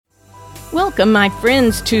Welcome, my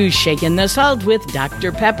friends, to Shaking the Salt with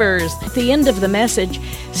Dr. Peppers. At the end of the message,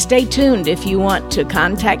 stay tuned if you want to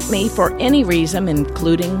contact me for any reason,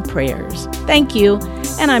 including prayers. Thank you,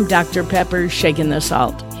 and I'm Dr. Peppers, Shaking the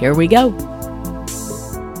Salt. Here we go.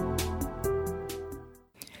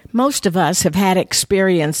 Most of us have had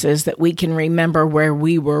experiences that we can remember where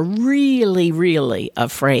we were really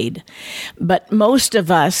afraid. But most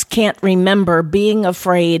of us can't remember being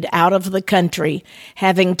afraid out of the country,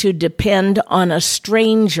 having to depend on a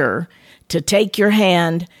stranger to take your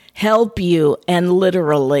hand, help you, and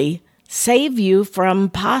literally save you from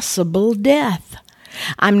possible death.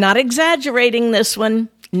 I'm not exaggerating this one.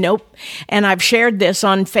 Nope. And I've shared this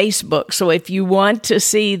on Facebook. So if you want to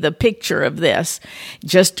see the picture of this,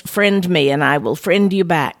 just friend me and I will friend you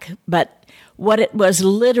back. But what it was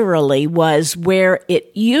literally was where it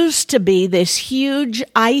used to be this huge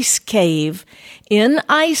ice cave in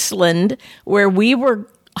Iceland where we were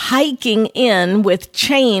hiking in with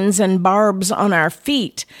chains and barbs on our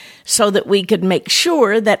feet so that we could make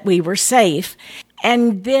sure that we were safe.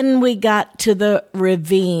 And then we got to the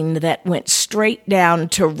ravine that went straight down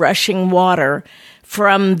to rushing water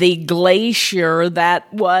from the glacier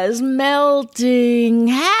that was melting.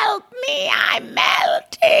 Help me, I'm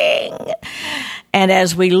melting. And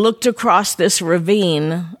as we looked across this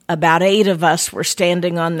ravine, about 8 of us were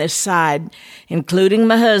standing on this side, including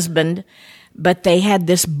my husband, but they had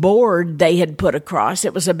this board they had put across.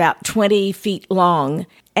 It was about 20 feet long,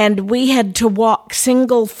 and we had to walk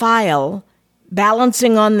single file,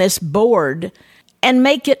 balancing on this board, and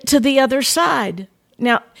make it to the other side.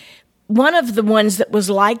 Now, one of the ones that was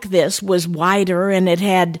like this was wider, and it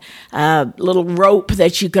had a little rope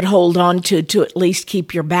that you could hold on to at least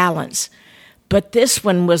keep your balance. But this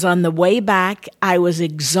one was on the way back. I was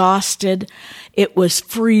exhausted. It was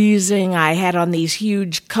freezing. I had on these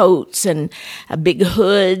huge coats and big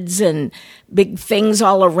hoods and big things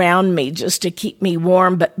all around me just to keep me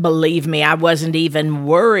warm. But believe me, I wasn't even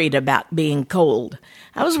worried about being cold.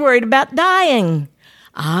 I was worried about dying.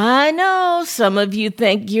 I know some of you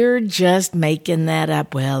think you're just making that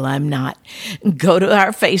up. Well, I'm not. Go to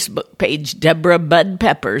our Facebook page, Deborah Bud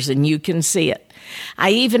Peppers, and you can see it. I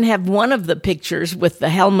even have one of the pictures with the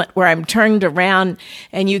helmet where I'm turned around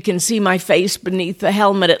and you can see my face beneath the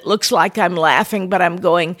helmet. It looks like I'm laughing, but I'm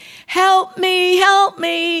going, help me, help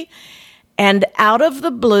me. And out of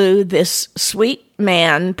the blue, this sweet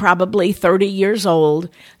man, probably 30 years old,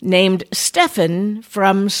 named Stefan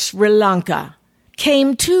from Sri Lanka,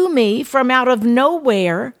 came to me from out of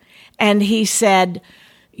nowhere, and he said,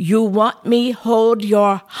 "You want me hold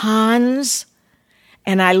your hands?"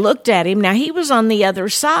 And I looked at him. Now, he was on the other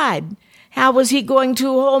side. How was he going to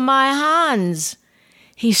hold my hands?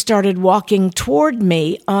 He started walking toward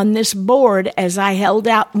me on this board as I held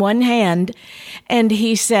out one hand, and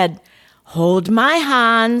he said, "Hold my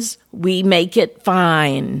hands, we make it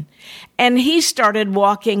fine." And he started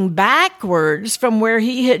walking backwards from where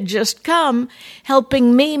he had just come,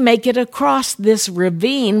 helping me make it across this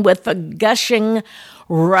ravine with the gushing,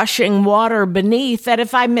 rushing water beneath that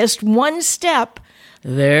if I missed one step,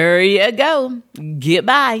 there you go.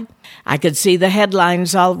 Goodbye. I could see the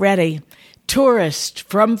headlines already. Tourist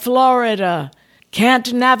from Florida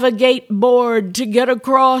can't navigate board to get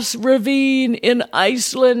across ravine in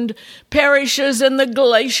Iceland, perishes in the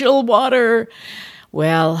glacial water.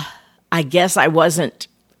 Well, I guess I wasn't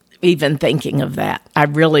even thinking of that. I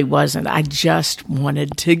really wasn't. I just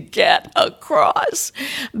wanted to get across.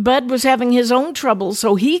 Bud was having his own trouble,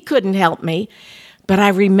 so he couldn't help me. But I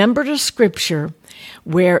remembered a scripture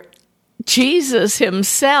where Jesus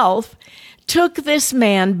himself took this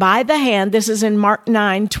man by the hand. This is in Mark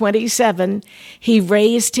 9:27. He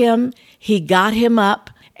raised him. He got him up.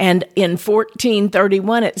 And in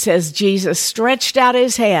 14:31, it says, Jesus stretched out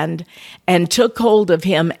his hand and took hold of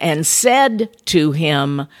him and said to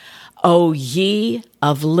him, "O ye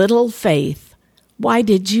of little faith, why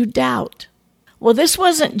did you doubt?" Well, this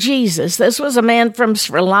wasn't Jesus. This was a man from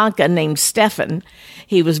Sri Lanka named Stefan.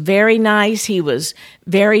 He was very nice. He was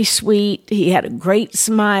very sweet. He had a great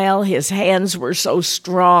smile. His hands were so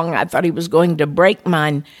strong, I thought he was going to break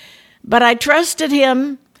mine. But I trusted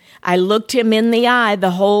him. I looked him in the eye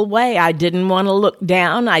the whole way. I didn't want to look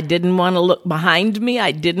down. I didn't want to look behind me.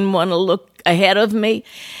 I didn't want to look ahead of me.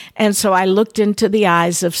 And so I looked into the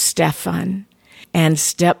eyes of Stefan. And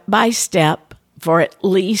step by step, for at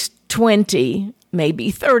least 20,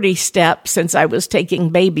 maybe 30 steps, since I was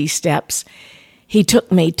taking baby steps, he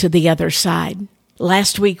took me to the other side.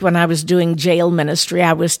 Last week when I was doing jail ministry,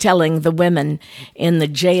 I was telling the women in the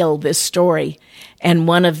jail this story, and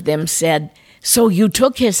one of them said, "So you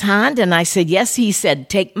took his hand?" And I said, "Yes." He said,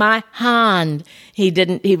 "Take my hand." He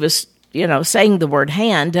was saying the word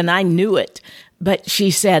hand, and I knew it. But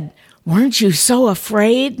she said, "Weren't you so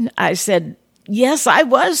afraid?" I said, "Yes, I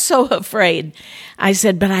was so afraid." I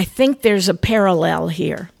said, "But I think there's a parallel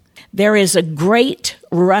here. There is a great,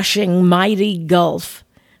 rushing, mighty gulf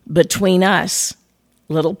between us,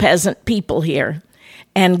 little peasant people here,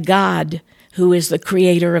 and God, who is the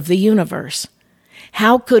creator of the universe.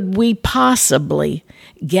 How could we possibly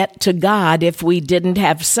get to God if we didn't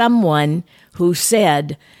have someone who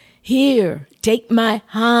said, 'Here, take my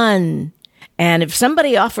hand'? And if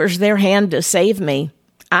somebody offers their hand to save me,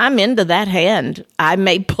 I'm into that hand. I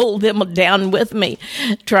may pull them down with me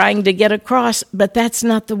trying to get across, but that's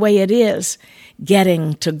not the way it is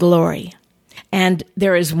getting to glory. And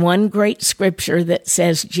there is one great scripture that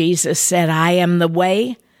says, Jesus said, 'I am the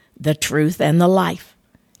way, the truth, and the life.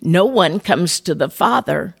 No one comes to the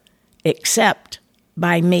Father except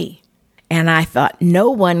by me.' And I thought, no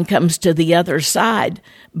one comes to the other side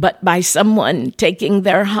but by someone taking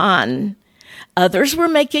their hand. Others were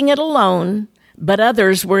making it alone, but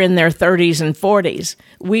others were in their 30s and 40s.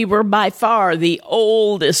 We were by far the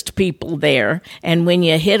oldest people there. And when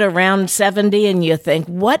you hit around 70 and you think,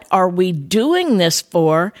 what are we doing this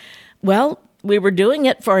for? Well, we were doing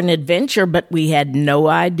it for an adventure, but we had no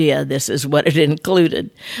idea this is what it included.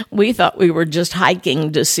 We thought we were just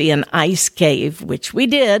hiking to see an ice cave, which we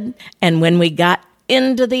did. And when we got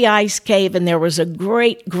into the ice cave and there was a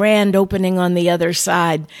great grand opening on the other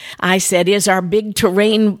side, I said, "Is our big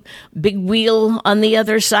wheel on the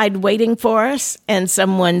other side waiting for us?" And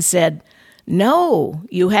someone said, "No,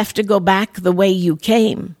 you have to go back the way you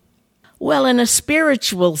came." Well, in a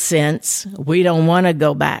spiritual sense, we don't want to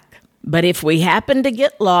go back. But if we happen to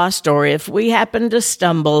get lost or if we happen to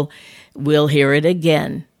stumble, we'll hear it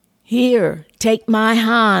again. "Here, take my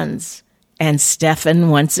hands." And Stephen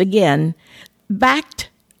once again backed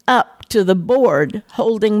up to the board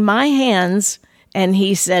holding my hands, and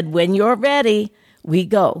he said, "When you're ready, we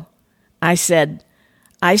go." I said,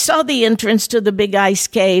 "I saw the entrance to the big ice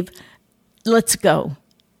cave. Let's go."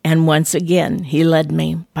 And once again, he led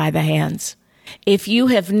me by the hands. If you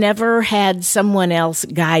have never had someone else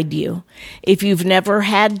guide you, if you've never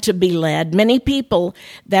had to be led, many people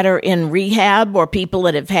that are in rehab or people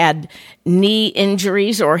that have had knee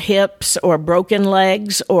injuries or hips or broken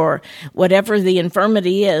legs or whatever the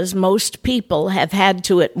infirmity is, most people have had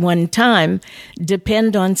to at one time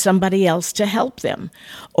depend on somebody else to help them,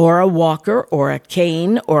 or a walker or a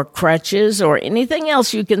cane or crutches or anything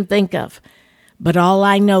else you can think of. But all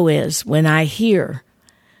I know is when I hear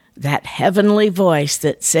that heavenly voice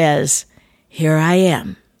that says, "Here I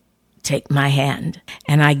am, take my hand,"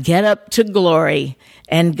 and I get up to glory,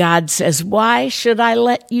 and God says, "Why should I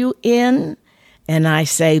let you in?" And I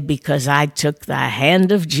say, "Because I took the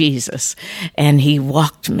hand of Jesus, and he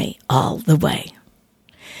walked me all the way."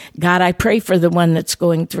 God, I pray for the one that's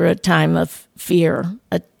going through a time of fear,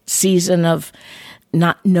 a season of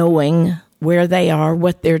not knowing where they are,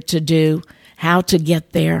 what they're to do, how to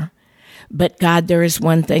get there. But God, there is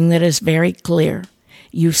one thing that is very clear.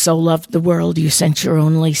 You so loved the world, you sent your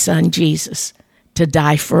only Son, Jesus, to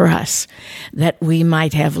die for us, that we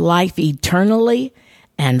might have life eternally,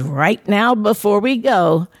 and right now, before we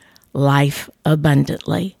go, life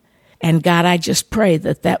abundantly. And God, I just pray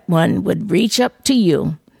that that one would reach up to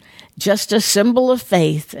you, just a symbol of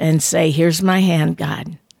faith, and say, "Here's my hand,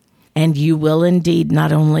 God." And you will indeed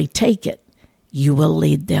not only take it, you will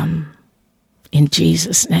lead them. In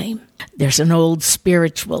Jesus' name. There's an old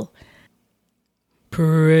spiritual.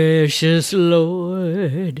 Precious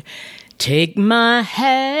Lord, take my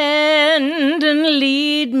hand and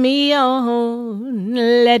lead me on.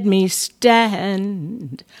 Let me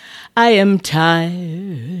stand. I am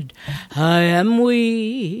tired. I am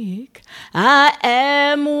weak. I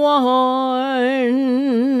am worn.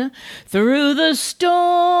 Through the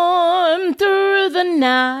storm, through the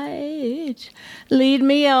night, lead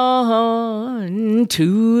me on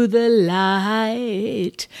to the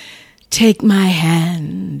light. Take my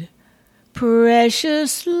hand,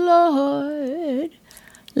 precious Lord,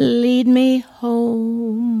 lead me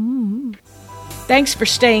home. Thanks for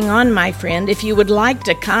staying on, my friend. If you would like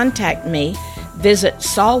to contact me, visit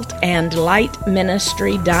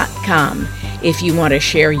saltandlightministry.com. If you want to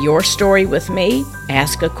share your story with me,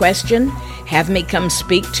 ask a question, have me come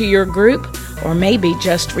speak to your group, or maybe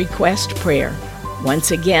just request prayer.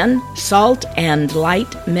 Once again,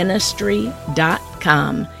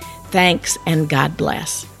 saltandlightministry.com. Thanks, and God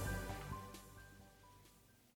bless.